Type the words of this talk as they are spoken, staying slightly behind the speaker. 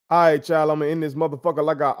All right, y'all, I'm in this motherfucker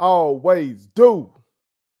like I always do.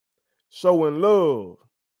 Showing love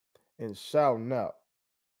and shouting out.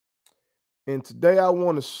 And today I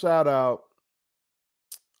want to shout out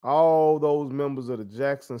all those members of the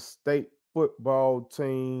Jackson State football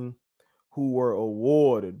team who were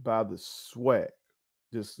awarded by the SWAC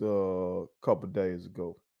just a couple days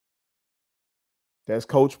ago. That's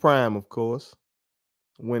Coach Prime, of course,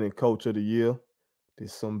 winning Coach of the Year.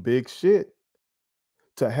 There's some big shit.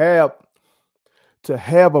 To have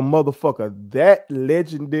a motherfucker that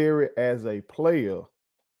legendary as a player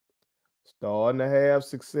starting to have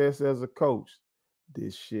success as a coach,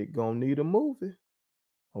 this shit gonna need a movie.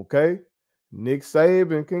 Okay? Nick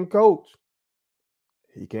Saban can coach.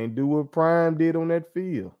 He can't do what Prime did on that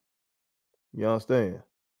field. You understand?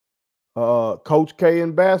 Coach K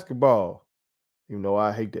in basketball. You know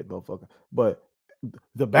I hate that motherfucker. But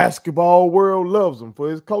the basketball world loves him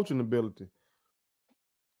for his coaching ability.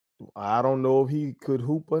 I don't know if he could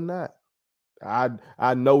hoop or not.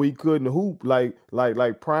 I know he couldn't hoop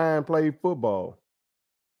like Prime played football.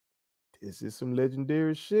 This is some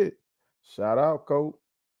legendary shit. Shout out, Coach.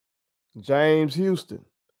 James Houston,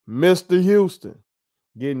 Mr. Houston,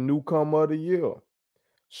 getting newcomer of the year.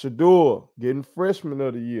 Shador getting freshman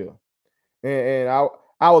of the year. And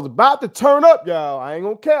I was about to turn up, y'all. I ain't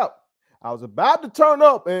gonna cap. I was about to turn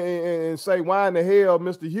up and say why in the hell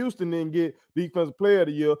Mr. Houston didn't get defensive player of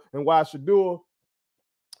the year and why Shador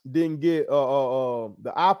didn't get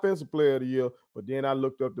the offensive player of the year. But then I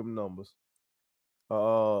looked up them numbers.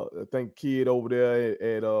 I think kid over there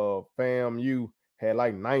at FAMU had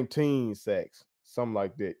like 19 sacks, something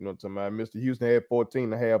like that. You know what I'm talking about? Mr. Houston had 14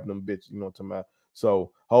 and a half of them bitches. You know what I'm talking about?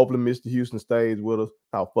 So hopefully Mr. Houston stays with us.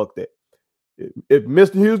 Oh, fuck that. If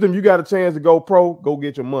Mr. Houston, you got a chance to go pro, go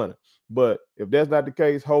get your money. But if that's not the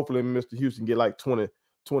case, hopefully Mr. Houston get like 20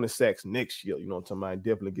 sacks next year. You know what I'm talking about?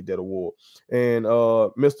 Definitely get that award. And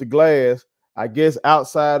Mr. Glass, I guess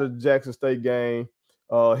outside of the Jackson State game,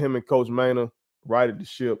 him and Coach Maynard righted the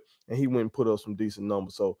ship, and he went and put up some decent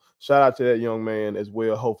numbers. So shout out to that young man as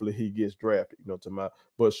well. Hopefully he gets drafted. You know what I'm talking about?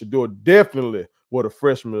 But Shador definitely was a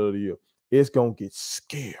freshman of the year. It's going to get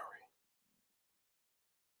scary.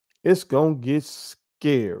 It's going to get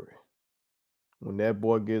scary when that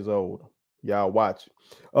boy gets older. Y'all watch it.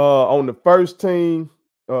 On the first team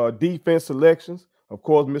defense selections, of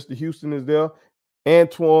course, Mr. Houston is there.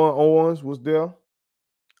 Antoine Owens was there.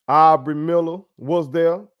 Aubrey Miller was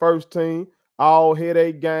there. First team. All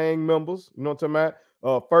headache gang members. You know what I'm talking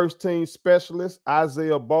about? First team specialist,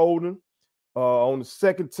 Isaiah Bolden. On the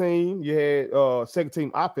second team, you had second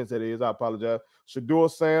team offense, that is. I apologize. Shador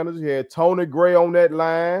Sanders. You had Tony Gray on that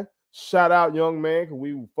line. Shout out, young man, because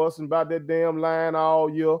we were fussing about that damn line all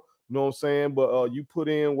year. You know what I'm saying? But you put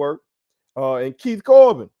in work. And Keith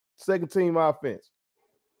Corbin, second team offense.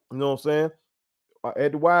 You know what I'm saying?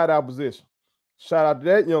 At the wide out position. Shout out to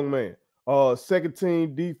that young man. Second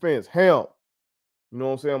team defense, Hamp. You know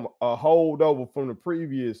what I'm saying? A holdover from the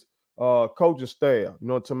previous coaching staff. You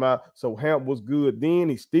know what I'm talking about? So Hamp was good then.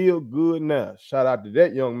 He's still good now. Shout out to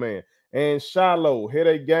that young man. And Shiloh,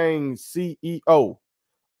 Headache Gang CEO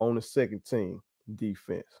on the second team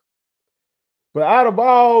defense. But out of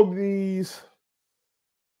all these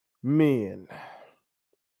men,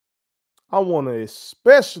 I want to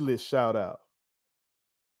especially shout out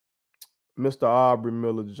Mr. Aubrey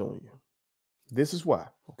Miller Jr. This is why,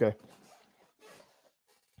 okay?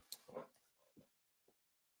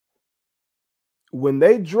 When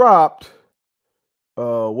they dropped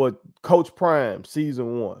what Coach Prime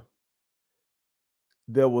season 1,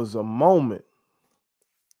 there was a moment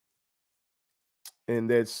in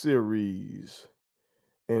that series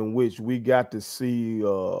in which we got to see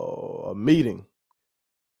a meeting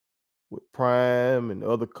with Prime and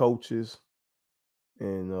other coaches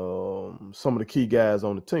and some of the key guys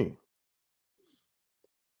on the team.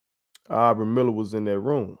 Aubrey Miller was in that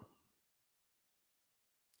room.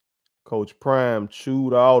 Coach Prime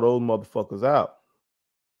chewed all those motherfuckers out,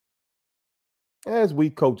 as we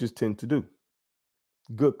coaches tend to do.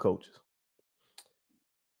 Good coaches.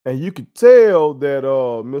 And you could tell that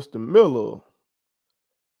Mr. Miller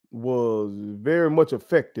was very much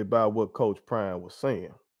affected by what Coach Prime was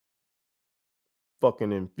saying.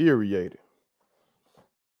 Fucking infuriated.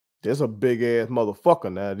 There's a big ass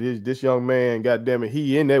motherfucker now. This young man, goddamn it,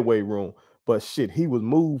 he in that weight room. But shit, he was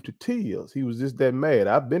moved to tears. He was just that mad.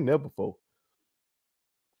 I've been there before.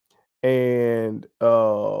 And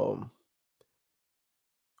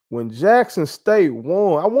when Jackson State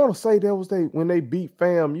won, I want to say that was when they beat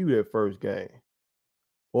FAMU that first game.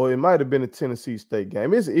 Or it might have been a Tennessee State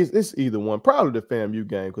game. It's either one. Probably the FAMU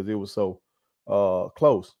game because it was so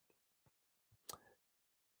close.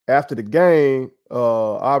 after the game,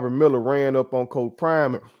 Aubrey Miller ran up on Coach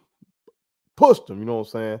Prime and pushed him, you know what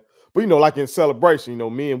I'm saying? But, you know, like in celebration, you know,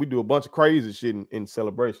 me and we do a bunch of crazy shit in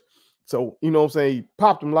celebration. So, you know what I'm saying? He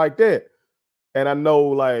popped him like that. And I know,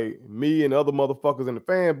 like, me and other motherfuckers in the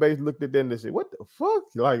fan base looked at that and they said, what the fuck?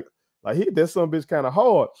 Like he hit that some bitch kind of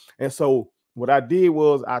hard. And so what I did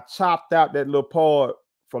was I chopped out that little part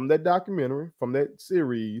from that documentary, from that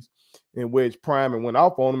series, in which Prime went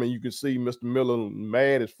off on him, and you can see Mr. Miller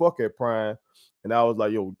mad as fuck at Prime. And I was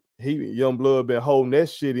like, yo, Young Blood been holding that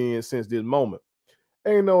shit in since this moment.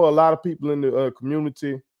 And you know, a lot of people in the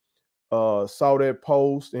community saw that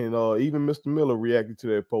post, and even Mr. Miller reacted to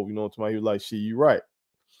that post. You know what I'm saying? He was like, shit, you right.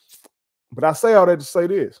 But I say all that to say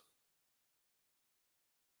this.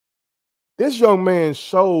 This young man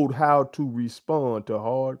showed how to respond to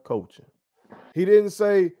hard coaching. He didn't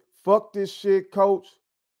say, fuck this shit, coach.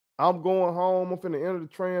 I'm going home. I'm finna enter the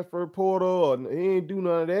transfer portal. Or he ain't do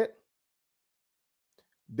none of that.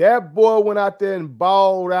 That boy went out there and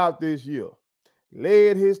balled out this year.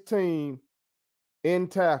 Led his team in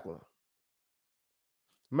tackling.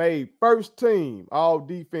 Made first team all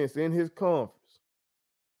defense in his conference.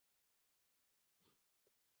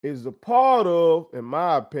 Is a part of, in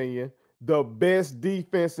my opinion, the best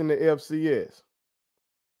defense in the FCS.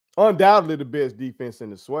 Undoubtedly the best defense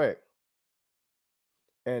in the SWAC.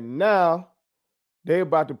 And now they're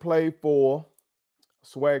about to play for a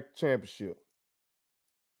SWAC championship.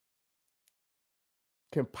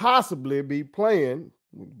 Can possibly be playing,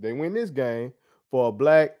 they win this game, for a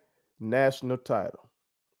black national title.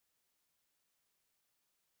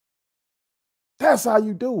 That's how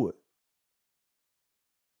you do it.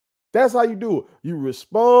 That's how you do it. You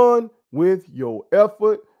respond with your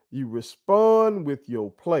effort. You respond with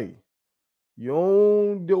your play. You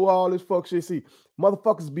don't do all this fuck shit. See,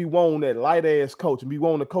 motherfuckers be wanting that light ass coach and be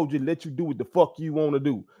wanting a coach to let you do what the fuck you want to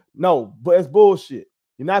do. No, but it's bullshit.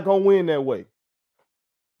 You're not going to win that way.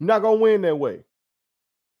 You're not going to win that way.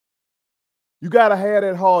 You got to have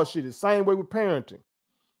that hard shit. The same way with parenting.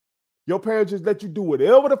 Your parents just let you do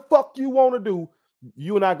whatever the fuck you want to do.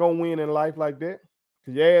 You're not going to win in life like that.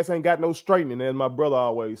 Because your ass ain't got no straightening, as my brother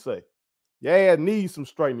always say. Your ass needs some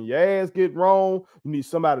straightening. Your ass get wrong. You need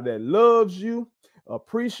somebody that loves you,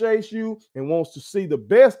 appreciates you, and wants to see the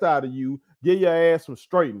best out of you. Give your ass some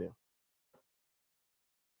straightening.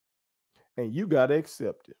 And you got to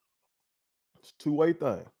accept it. It's a two-way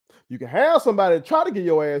thing. You can have somebody try to get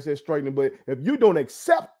your ass that straightening, but if you don't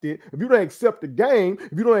accept it, if you don't accept the game,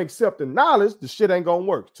 if you don't accept the knowledge, the shit ain't going to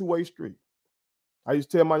work. Two-way street. I used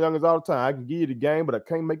to tell my youngins all the time, I can give you the game, but I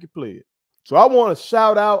can't make you play it. So I want to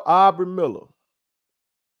shout out Aubrey Miller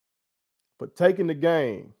for taking the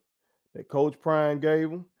game that Coach Prime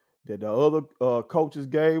gave him, that the other coaches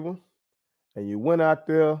gave him, and you went out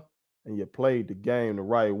there and you played the game the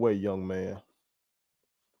right way, young man.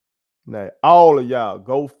 Now, all of y'all,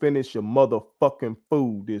 go finish your motherfucking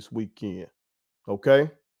food this weekend, okay?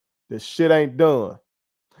 This shit ain't done.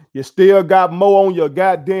 You still got more on your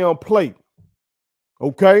goddamn plate,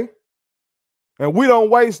 okay? And we don't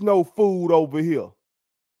waste no food over here.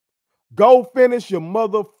 Go finish your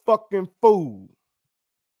motherfucking food.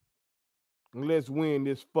 And let's win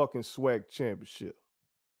this fucking SWAC championship.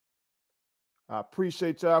 I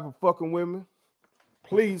appreciate y'all for fucking with me.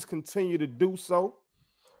 Please continue to do so.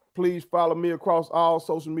 Please follow me across all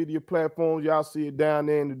social media platforms. Y'all see it down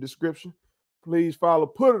there in the description. Please follow,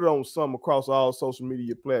 put it on some across all social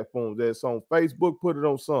media platforms. That's on Facebook, put it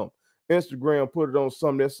on some. Instagram, put it on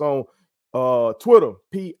some. That's on Twitter,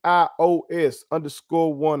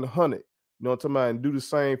 PIOS_100. You know what I'm talking about? And do the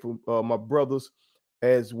same for my brothers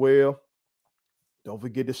as well. Don't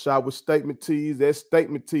forget to shop with statement tees. That's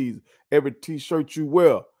statement tees. Every t-shirt you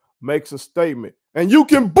wear makes a statement. And you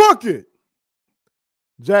can book it.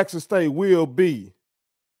 Jackson State will be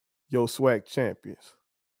your SWAC champions.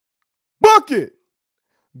 Book it.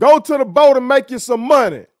 Go to the boat and make you some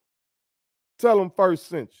money. Tell them first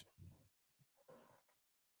sent you.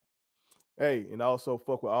 Hey, and also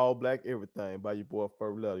fuck with all black everything by your boy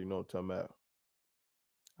First Letter. You know what I'm talking about.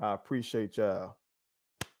 I appreciate y'all.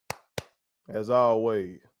 As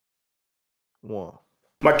always, one.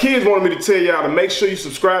 My kids wanted me to tell y'all to make sure you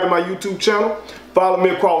subscribe to my YouTube channel, follow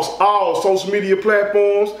me across all social media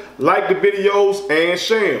platforms, like the videos, and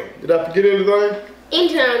share them. Did I forget anything?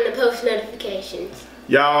 And turn on the post notifications.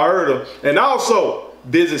 Y'all heard them. And also,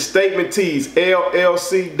 visit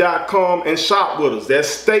statementtees.llc.com and shop with us. That's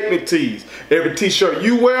Statement Tees. Every t-shirt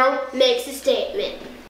you wear makes a statement.